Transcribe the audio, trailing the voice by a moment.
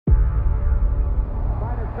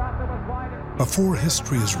Before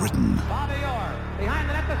history is written,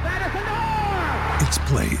 it's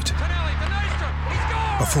played.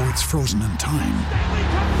 Before it's frozen in time,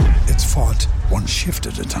 it's fought one shift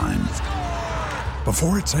at a time.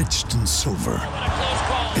 Before it's etched in silver,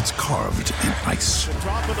 it's carved in ice.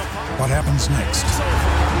 What happens next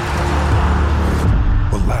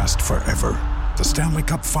will last forever. The Stanley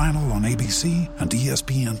Cup Final on ABC and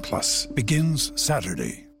ESPN Plus begins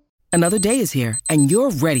Saturday. Another day is here, and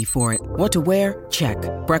you're ready for it. What to wear? Check.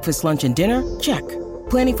 Breakfast, lunch, and dinner? Check.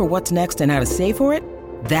 Planning for what's next and how to save for it?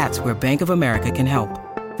 That's where Bank of America can help.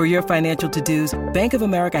 For your financial to-dos, Bank of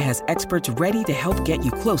America has experts ready to help get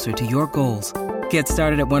you closer to your goals. Get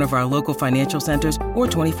started at one of our local financial centers or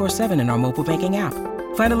 24/7 in our mobile banking app.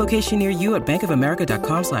 Find a location near you at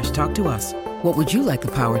bankofamerica.com/talktous. What would you like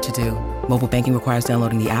the power to do? Mobile banking requires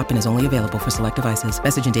downloading the app and is only available for select devices.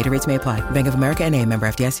 Message and data rates may apply. Bank of America N.A., member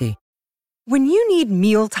FDIC. When you need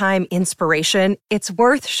mealtime inspiration, it's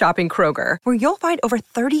worth shopping Kroger, where you'll find over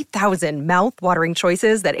 30,000 mouth-watering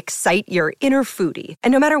choices that excite your inner foodie.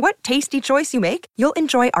 And no matter what tasty choice you make, you'll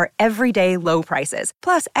enjoy our everyday low prices,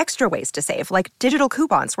 plus extra ways to save, like digital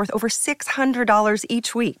coupons worth over $600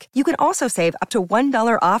 each week. You can also save up to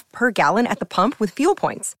 $1 off per gallon at the pump with fuel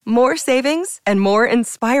points. More savings and more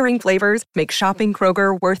inspiring flavors make shopping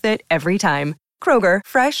Kroger worth it every time. Kroger,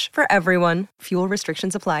 fresh for everyone. Fuel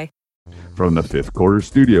restrictions apply. From the Fifth Quarter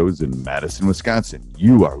Studios in Madison, Wisconsin,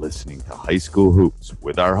 you are listening to High School Hoops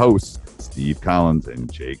with our hosts, Steve Collins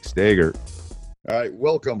and Jake Stager. All right,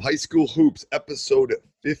 welcome. High School Hoops, episode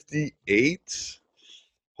 58.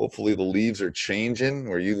 Hopefully the leaves are changing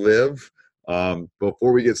where you live.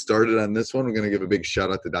 Before we get started on this one, we're going to give a big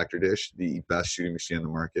shout out to Dr. Dish, the best shooting machine on the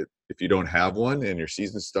market. If you don't have one and your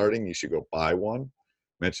season's starting, you should go buy one.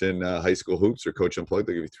 Mention High School Hoops or Coach Unplugged,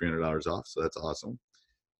 they'll give you $300 off, so that's awesome.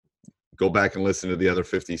 Go back and listen to the other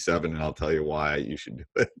 57, and I'll tell you why you should do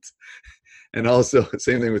it. And also,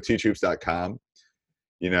 same thing with teachhoops.com.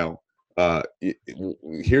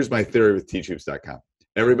 Here's my theory with teachhoops.com.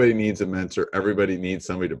 Everybody needs a mentor. Everybody needs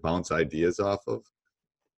somebody to bounce ideas off of.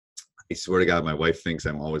 I swear to God, my wife thinks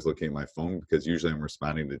I'm always looking at my phone because usually I'm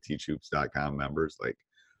responding to teachhoops.com members like,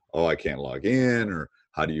 oh, I can't log in, or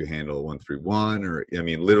how do you handle 131? Or,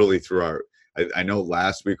 literally through our – I know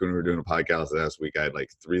last week when we were doing a podcast last week, I had like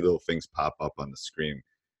 3 little things pop up on the screen,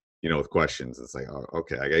 with questions. It's like, oh,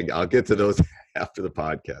 okay, I'll get to those after the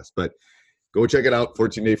podcast. But go check it out.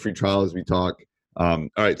 14-day free trial as we talk. All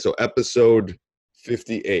right, so episode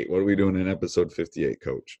 58. What are we doing in episode 58,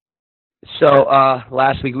 Coach? So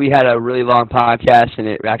last week we had a really long podcast, and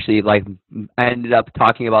it actually ended up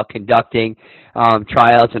talking about conducting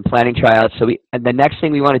tryouts and planning tryouts. And the next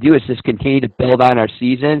thing we want to do is just continue to build on our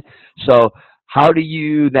season. So how do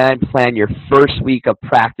you then plan your first week of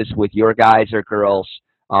practice with your guys or girls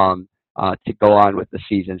to go on with the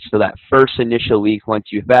season? So that first initial week, once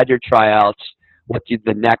you've had your tryouts, what do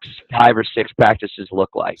the next 5 or 6 practices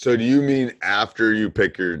look like? So do you mean after you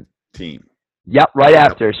pick your team? Yep, right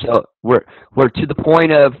after. So we're to the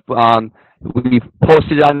point of we've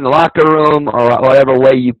posted on the locker room or whatever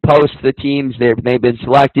way you post the teams. They've been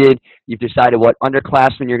selected. You've decided what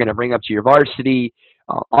underclassmen you're going to bring up to your varsity.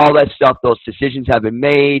 All that stuff, those decisions have been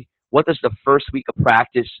made. What does the first week of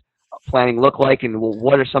practice planning look like, and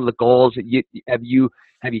what are some of the goals that have you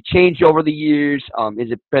changed over the years?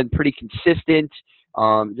 Has it been pretty consistent?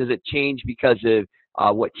 Does it change because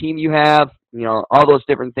of what team you have? All those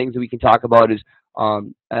different things that we can talk about is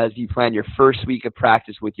as you plan your first week of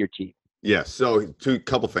practice with your team. Yeah, so a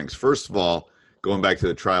couple things. First of all, going back to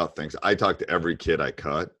the tryout things, I talk to every kid I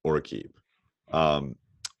cut or keep.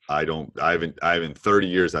 I haven't 30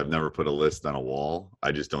 years, I've never put a list on a wall.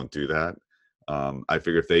 I just don't do that. I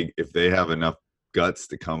figure if they have enough guts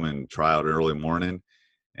to come and try out early morning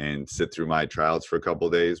and sit through my tryouts for a couple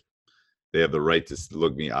of days, they have the right to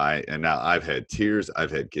look me eye. And now I've had tears.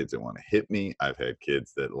 I've had kids that want to hit me. I've had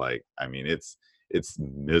kids that it's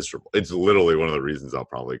miserable. It's literally one of the reasons I'll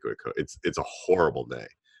probably quit. It's a horrible day,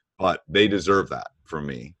 but they deserve that from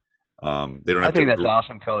me. They don't have I think that's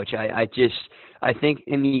awesome, Coach. I think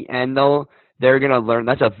in the end, though, they're going to learn.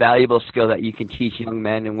 That's a valuable skill that you can teach young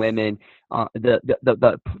men and women.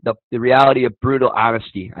 The reality of brutal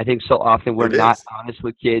honesty. I think so often we're not honest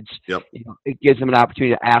with kids. Yep. It gives them an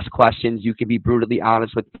opportunity to ask questions. You can be brutally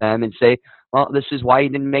honest with them and say, well, this is why you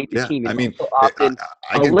didn't make the team. So often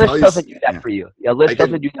a list doesn't do that for you. A list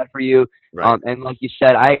doesn't do that for you. Right. And like you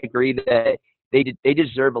said, I agree that they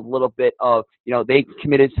deserve a little bit of, they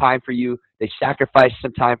committed time for you. They sacrificed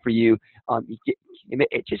some time for you.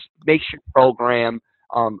 It just makes your program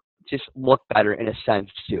just look better in a sense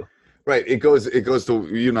too. Right. It goes to,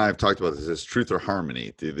 you and I have talked about this, is truth or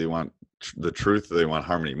harmony. Do they want the truth, they want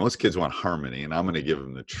harmony. Most kids want harmony, and I'm going to give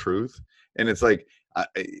them the truth. And it's like,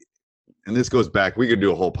 and this goes back, we could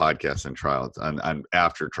do a whole podcast on tryouts, on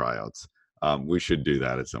after tryouts. We should do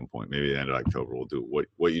that at some point. Maybe the end of October, we'll do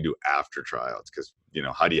what you do after tryouts. Because,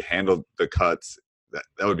 how do you handle the cuts? That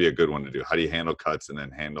would be a good one to do. How do you handle cuts and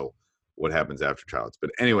then handle what happens after tryouts?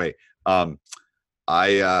 But anyway, I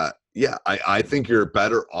think you're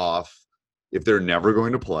better off if they're never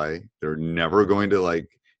going to play. They're never going to,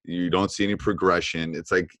 you don't see any progression.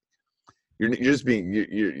 It's like you're just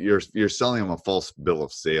you're selling them a false bill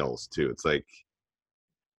of sales too. It's like,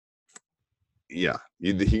 yeah,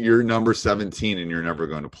 you're number 17 and you're never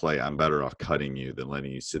going to play. I'm better off cutting you than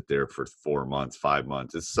letting you sit there for 4 months, 5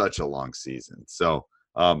 months. It's such a long season. So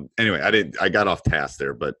anyway, I got off task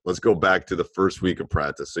there, but let's go back to the first week of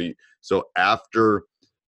practice. So after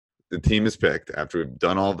the team is picked, after we've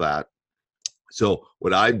done all that, so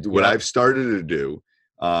what I've started to do,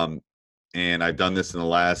 and I've done this in the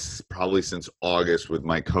last, probably since August with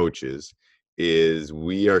my coaches, is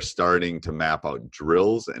we are starting to map out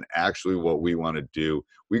drills. And actually what we want to do,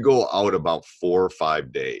 we go out about 4 or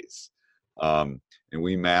 5 days. And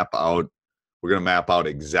we're going to map out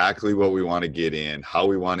exactly what we want to get in, how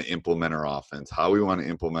we want to implement our offense, how we want to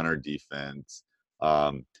implement our defense.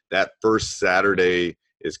 That first Saturday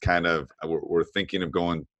is kind of, we're thinking of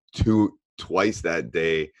going twice that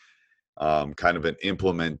day, kind of an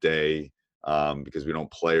implement day, because we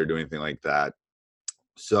don't play or do anything like that.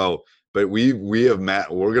 So, but we're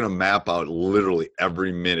going to map out literally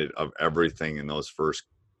every minute of everything in those first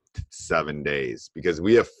 7 days, because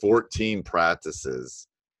we have 14 practices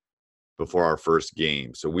before our first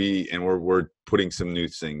game. So we're putting some new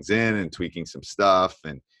things in and tweaking some stuff.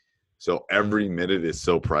 And so every minute is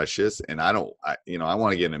so precious, and I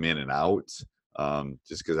want to get them in and out,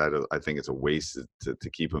 just because I think it's a waste to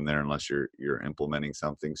keep them there unless you're implementing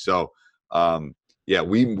something. So,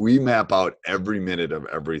 we map out every minute of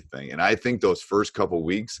everything. And I think those first couple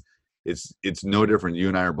weeks, it's no different. You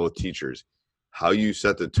and I are both teachers. How you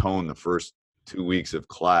set the tone the first 2 weeks of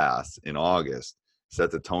class in August set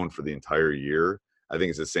the tone for the entire year. I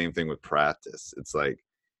think it's the same thing with practice. It's like,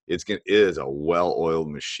 it is a well-oiled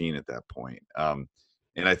machine at that point. And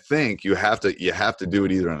I think you have to do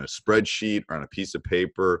it either on a spreadsheet or on a piece of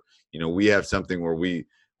paper. We have something where we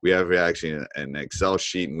have actually an Excel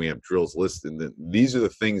sheet, and we have drills listed. And these are the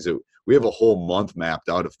things that we have a whole month mapped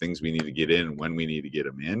out of things we need to get in and when we need to get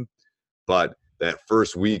them in. But that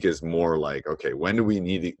first week is more like, okay, what do we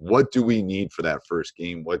need for that first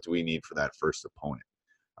game? What do we need for that first opponent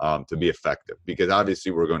to be effective? Because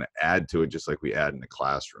obviously we're going to add to it just like we add in the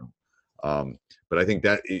classroom. But I think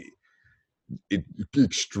that it's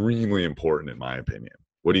extremely important in my opinion.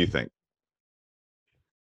 What do you think?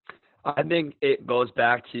 I think it goes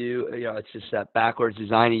back to, it's just that backwards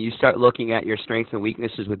design, and you start looking at your strengths and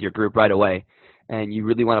weaknesses with your group right away. And you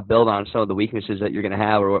really want to build on some of the weaknesses that you're going to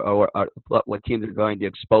have, or what teams are going to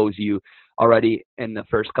expose you already in the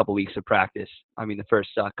first couple weeks of practice. The first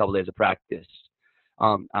couple days of practice.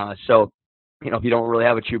 So, if you don't really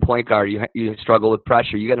have a true point guard, you struggle with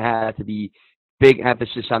pressure. You're going to have to be big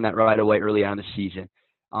emphasis on that right away early on in the season.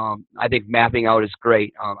 I think mapping out is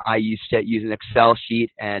great. I used to use an Excel sheet,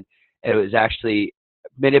 and it was actually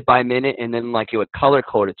minute by minute, and then it would color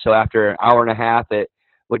code it. So after an hour and a half, it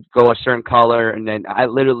would go a certain color, and then I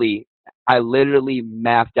literally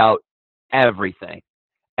mapped out everything,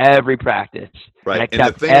 every practice. Right. And I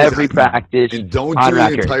kept every practice. And don't do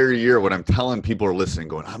the entire year. What I'm telling people are listening,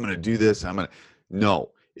 going, I'm going to do this. No.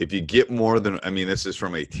 If you get more than, this is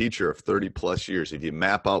from a teacher of 30 plus years. If you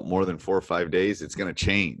map out more than 4 or 5 days, it's going to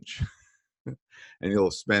change. And you'll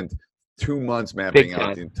spend 2 months mapping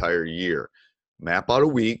out the entire year. Map out a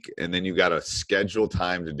week, and then you got to schedule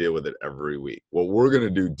time to deal with it every week. What we're going to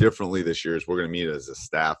do differently this year is we're going to meet as a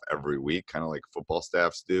staff every week, kind of like football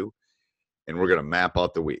staffs do. And we're going to map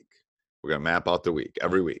out the week. We're going to map out the week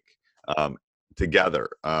every week together.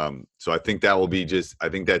 So I think that will be I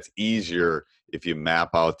think that's easier if you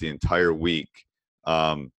map out the entire week.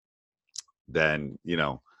 Then,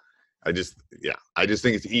 I just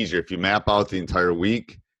think it's easier if you map out the entire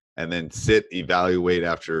week and then evaluate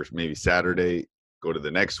after maybe Saturday, go to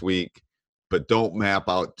the next week, but don't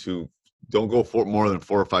don't go for more than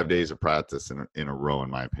 4 or 5 days of practice in a row, in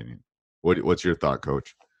my opinion. What's your thought,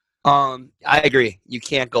 Coach? I agree. You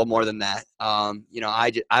can't go more than that. I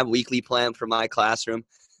have a weekly plan for my classroom.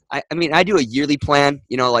 I do a yearly plan,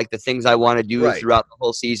 like the things I want to do throughout the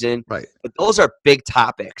whole season. Right. But those are big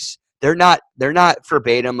topics. They're not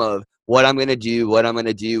verbatim of what I'm going to do, what I'm going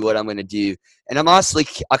to do, what I'm going to do. And I'm honestly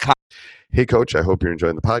Hey, Coach, I hope you're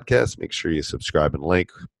enjoying the podcast. Make sure you subscribe and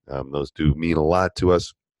like. Those do mean a lot to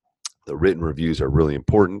us. The written reviews are really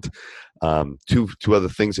important. Two other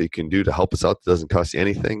things that you can do to help us out that doesn't cost you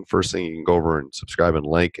anything. First thing, you can go over and subscribe and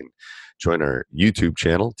like and join our YouTube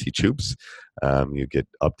channel, Teach Hoops. You get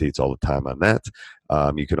updates all the time on that.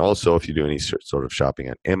 You can also, if you do any sort of shopping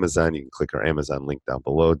on Amazon, you can click our Amazon link down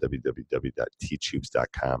below,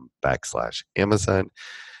 www.teachhoops.com/Amazon.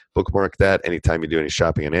 Bookmark that. Anytime you do any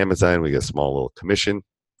shopping on Amazon, we get a small little commission,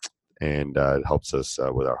 and it helps us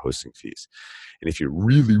with our hosting fees. And if you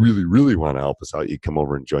really, really, really want to help us out, you come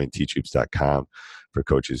over and join teachhoops.com for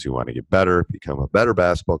coaches who want to get better, become a better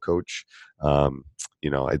basketball coach.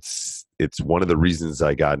 It's one of the reasons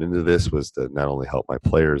I got into this was to not only help my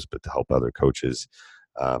players, but to help other coaches.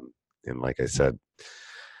 And like I said,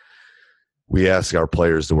 we ask our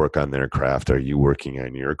players to work on their craft. Are you working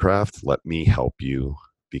on your craft? Let me help you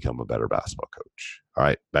become a better basketball coach. All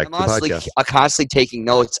right, back to the podcast. I'm constantly taking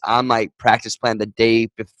notes on my practice plan the day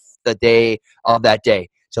of that day.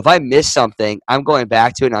 So if I miss something, I'm going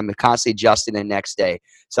back to it, and I'm constantly adjusting the next day.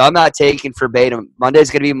 So I'm not taking verbatim. Monday's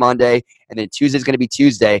going to be Monday, and then Tuesday's going to be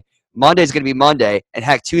Tuesday. Monday's going to be Monday, and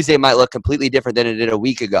heck, Tuesday might look completely different than it did a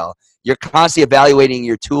week ago. You're constantly evaluating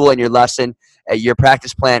your tool and your lesson, your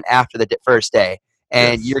practice plan after the first day,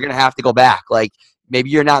 and you're going to have to go back. Like, maybe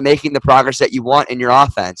you're not making the progress that you want in your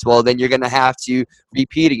offense. Well, then you're going to have to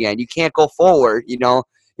repeat again. You can't go forward,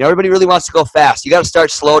 everybody really wants to go fast. You got to start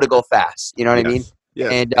slow to go fast. You know what I mean? Yeah.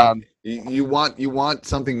 And you want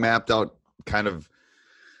something mapped out kind of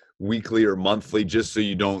weekly or monthly, just so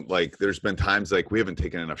you don't, like, there's been times like we haven't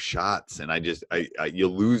taken enough shots, and you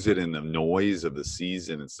lose it in the noise of the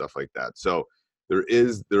season and stuff like that. So there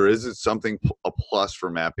is something, a plus for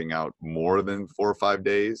mapping out more than 4 or 5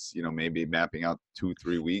 days, maybe mapping out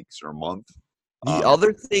 2-3 weeks or a month. The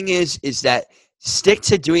other thing is that stick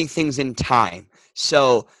to doing things in time.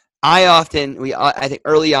 So I think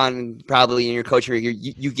early on, probably in your coaching career,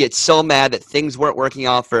 you get so mad that things weren't working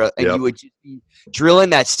out you would just be drilling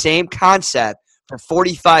that same concept for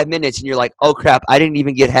 45 minutes, and you're like, oh crap, I didn't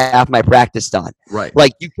even get half my practice done. Right.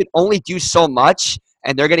 Like, you can only do so much,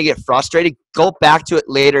 and they're going to get frustrated. Go back to it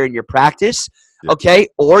later in your practice, okay?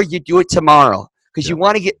 Or you do it tomorrow, because you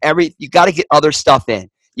want to get you got to get other stuff in.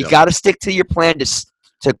 You got to stick to your plan to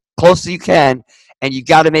close as you can, and you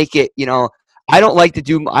got to make it, I don't like to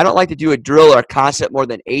do a drill or a concept more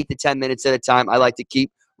than 8 to 10 minutes at a time. I like to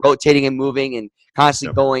keep rotating and moving and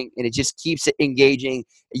constantly going, and it just keeps it engaging.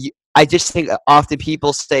 I just think often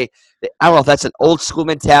people say, I don't know if that's an old school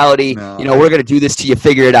mentality. No, we're going to do this till you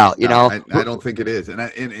figure it out. I don't think it is, and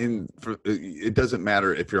it doesn't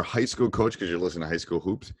matter if you're a high school coach because you're listening to High School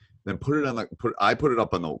Hoops. Then I put it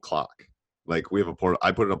up on the clock. Like, we have a portal.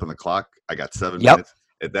 I put it up on the clock. I got 7 minutes.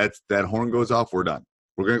 If that horn goes off, we're done.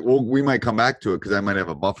 We might come back to it because I might have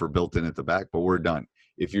a buffer built in at the back, but we're done.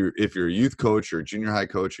 If you're a youth coach or a junior high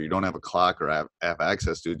coach, or you don't have a clock or have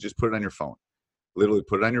access to it, just put it on your phone. Literally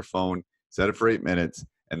put it on your phone, set it for 8 minutes,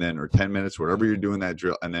 and then, or 10 minutes, wherever you're doing that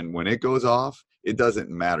drill. And then when it goes off, it doesn't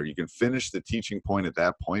matter. You can finish the teaching point at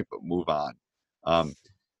that point, but move on.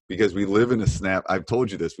 Because we live in I've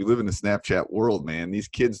told you this, we live in a Snapchat world, man. These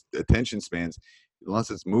kids' attention spans,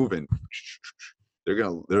 unless it's moving, you're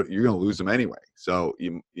gonna lose them anyway. So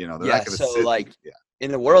they're not gonna sit.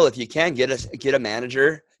 In the world, if you can get a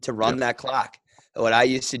manager to run that clock. What I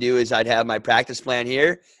used to do is I'd have my practice plan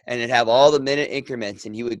here, and it'd have all the minute increments,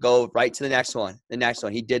 and he would go right to the next one.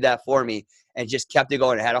 He did that for me and just kept it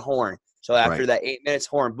going. It had a horn. So after that 8 minutes,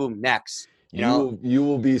 horn, boom, next. You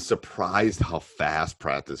will be surprised how fast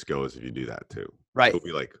practice goes if you do that too. Right. It'll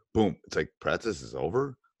be like, boom. It's like practice is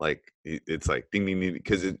over. Like, it's like ding, ding, ding,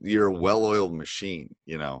 because you're a well-oiled machine,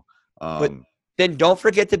 But then don't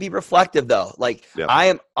forget to be reflective, though. Like, I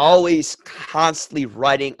am always constantly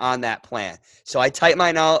writing on that plan. So I type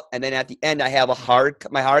mine out, and then at the end I have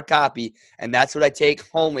my hard copy, and that's what I take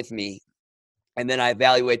home with me. And then I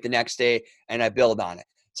evaluate the next day, and I build on it.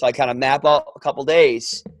 So I kind of map out a couple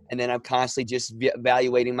days, and then I'm constantly just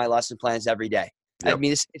evaluating my lesson plans every day. Yep. I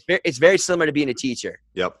mean, it's very similar to being a teacher.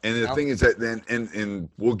 Yep. And the thing is that then, and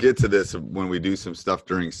we'll get to this when we do some stuff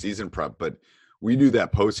during season prep, but we do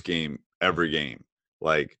that post game every game.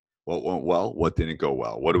 Like, what went well? What didn't go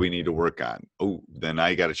well? What do we need to work on? Oh, then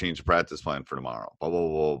I got to change the practice plan for tomorrow. Blah, blah,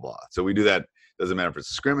 blah, blah. So we do that. Doesn't matter if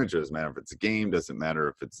it's a scrimmage. Doesn't matter if it's a game. Doesn't matter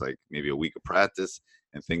if it's like maybe a week of practice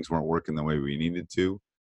and things weren't working the way we needed to.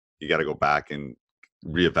 You got to go back and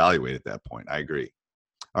reevaluate at that point. I agree.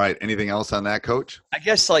 All right. Anything else on that, Coach? I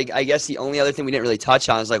guess the only other thing we didn't really touch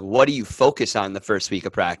on is like, what do you focus on the first week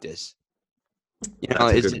of practice?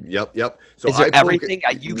 Yep. So is there everything?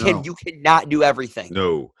 You cannot do everything.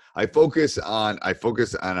 No, I focus on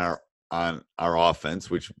our offense,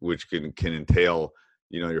 which can entail,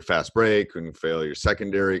 your fast break, couldn't fail your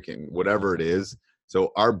secondary, can whatever it is.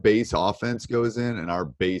 So our base offense goes in and our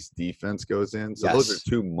base defense goes in. So those are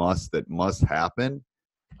two must happen.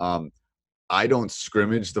 I don't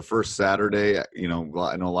scrimmage the first Saturday. I know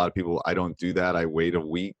a lot of people, I don't do that. I wait a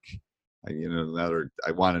week.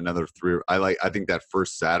 I want another 3. I think that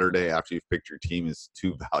first Saturday after you've picked your team is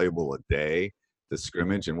too valuable a day to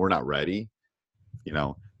scrimmage, and we're not ready,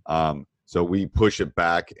 so we push it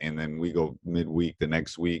back and then we go midweek the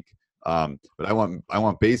next week. But I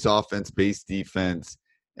want base offense, base defense,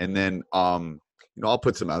 and then I'll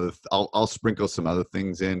put some other I'll sprinkle some other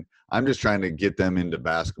things in. I'm just trying to get them into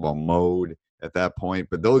basketball mode at that point.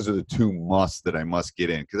 But those are the 2 musts that I must get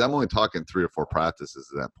in, because I'm only talking 3 or 4 practices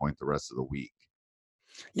at that point the rest of the week.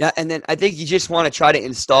 Yeah, and then I think you just want to try to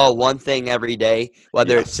install one thing every day,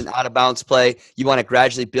 whether it's an out-of-bounds play. You want to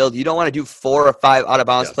gradually build. You don't want to do 4 or 5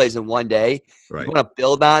 out-of-bounds plays in one day. Right. You want to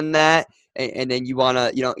build on that, and then you want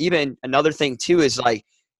to, even another thing too is like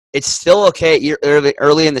it's still okay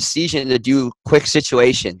early in the season to do quick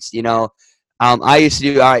situations. I used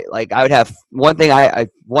to do I would have one thing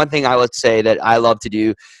I would say that I love to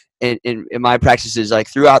do in my practices, like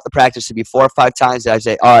throughout the practice, to be 4 or 5 times that I'd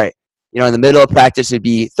say, all right, in the middle of practice, it'd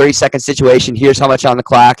be 30-second situation. Here's how much on the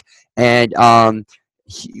clock, and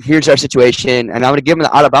here's our situation. And I'm going to give them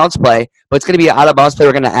the out-of-bounds play, but it's going to be an out-of-bounds play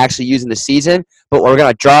we're going to actually use in the season, but we're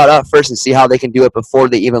going to draw it up first and see how they can do it before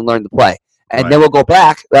they even learn the play. And then we'll go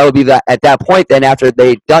back. That would be that at that point. Then after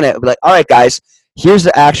they've done it, we'll be like, all right, guys, here's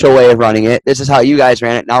the actual way of running it. This is how you guys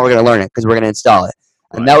ran it. Now we're going to learn it because we're going to install it.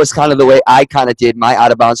 And that was kind of the way I kind of did my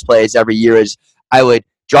out-of-bounds plays every year. Is I would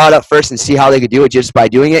draw it up first and see how they could do it just by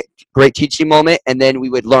doing it. Great teaching moment, and then we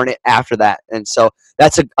would learn it after that. And so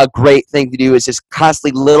that's a great thing to do, is just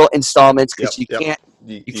constantly little installments, because you can't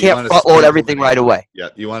front load everything right away. Yeah,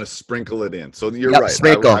 you want to sprinkle it in. So you're right.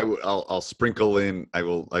 I'll sprinkle in. I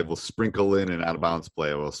will sprinkle in an out of bounds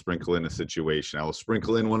play. I will sprinkle in a situation. I will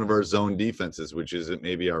sprinkle in one of our zone defenses, which isn't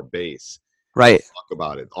maybe our base. Right. Talk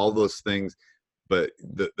about it. All those things. But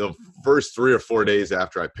the first 3 or 4 days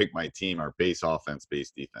after I pick my team are base offense,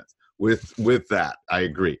 base defense. With that, I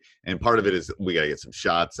agree. And part of it is we got to get some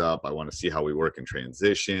shots up. I want to see how we work in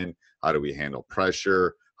transition. How do we handle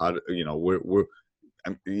pressure? How do,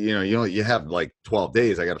 you have like 12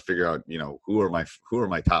 days. I got to figure out, who are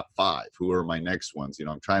my top 5? Who are my next ones?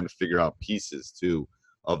 I'm trying to figure out pieces too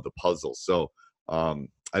of the puzzle. So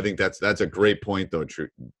I think that's a great point though.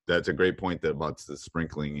 That's a great point about the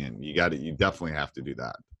sprinkling in. You definitely have to do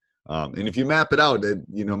that. And if you map it out,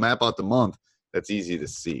 map out the month, that's easy to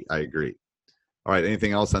see. I agree. All right.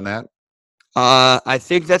 Anything else on that? I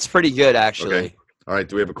think that's pretty good, actually. Okay. All right.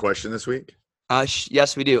 Do we have a question this week?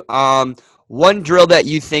 Yes, we do. One drill that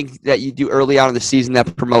you think that you do early on in the season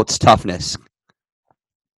that promotes toughness.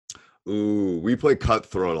 Ooh, we play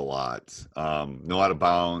cutthroat a lot. No out of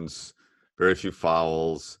bounds, very few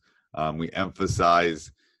fouls. We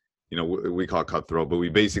emphasize, we call it cutthroat, but we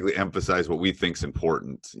basically emphasize what we think is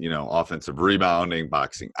important. Offensive rebounding,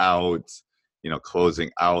 boxing out,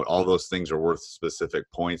 closing out. All those things are worth specific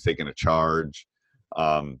points, taking a charge.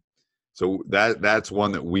 So that's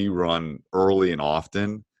one that we run early and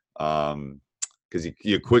often, because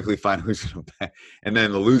you quickly find who's going to – and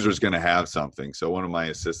then the loser's going to have something. So one of my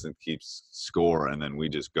assistants keeps score, and then we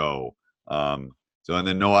just go. And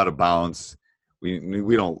then no out of bounds. We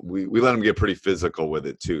let them get pretty physical with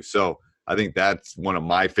it too. So I think that's one of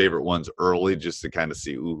my favorite ones early, just to kind of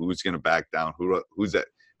see who's going to back down, who's going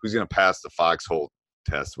to pass the foxhole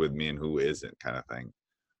test with me and who isn't, kind of thing.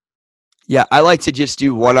 Yeah, I like to just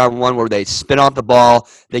do one-on-one where they spin off the ball.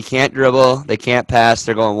 They can't dribble. They can't pass.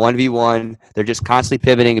 They're going 1v1. They're just constantly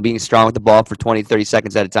pivoting and being strong with the ball for 20, 30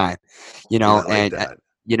 seconds at a time.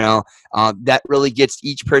 That really gets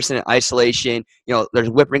each person in isolation. There's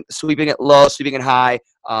sweeping it low, sweeping it high.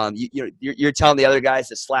 You're telling the other guys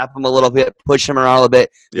to slap them a little bit, push them around a little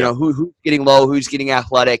bit. Who's getting low, who's getting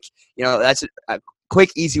athletic. That's a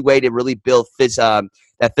quick, easy way to really build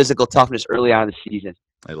that physical toughness early on in the season.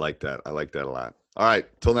 I like that. I like that a lot. All right.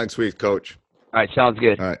 Till next week, Coach. All right. Sounds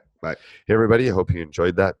good. All right. Bye. Hey, everybody. I hope you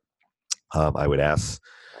enjoyed that. I would ask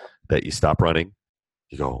that you stop running.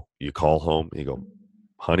 You call home. You go,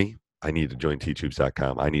 honey, I need to join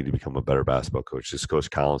teachhoops.com. I need to become a better basketball coach. This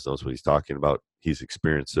Coach Collins knows what he's talking about. He's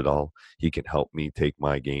experienced it all. He can help me take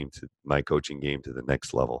my coaching game to the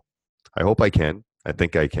next level. I hope I can. I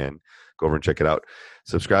think I can. Go over and check it out.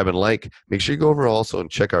 Subscribe and like. Make sure you go over also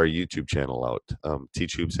and check our YouTube channel out.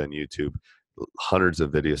 Teach Hoops on YouTube. Hundreds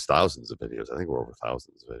of videos, thousands of videos. I think we're over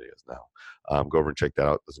thousands of videos now. Go over and check that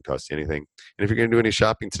out. It doesn't cost you anything. And if you're going to do any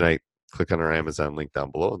shopping tonight, click on our Amazon link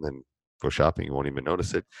down below and then go shopping. You won't even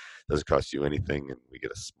notice it. Doesn't cost you anything, and we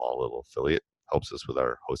get a small little affiliate. Helps us with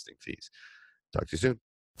our hosting fees. Talk to you soon.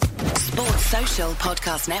 Sports Social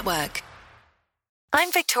Podcast Network. I'm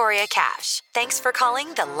Victoria Cash. Thanks for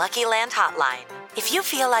calling the Lucky Land Hotline. If you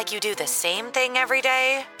feel like you do the same thing every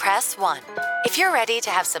day, press 1. If you're ready to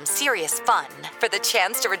have some serious fun for the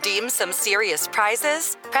chance to redeem some serious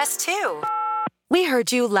prizes, press 2. We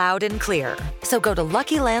heard you loud and clear. So go to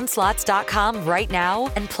LuckyLandSlots.com right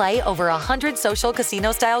now and play over 100 social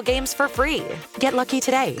casino-style games for free. Get lucky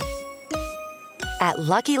today at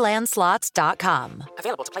LuckyLandSlots.com.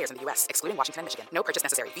 Available to players in the U.S., excluding Washington and Michigan. No purchase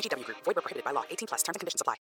necessary. VGW Group. Void where prohibited by law. 18+. Terms and conditions apply.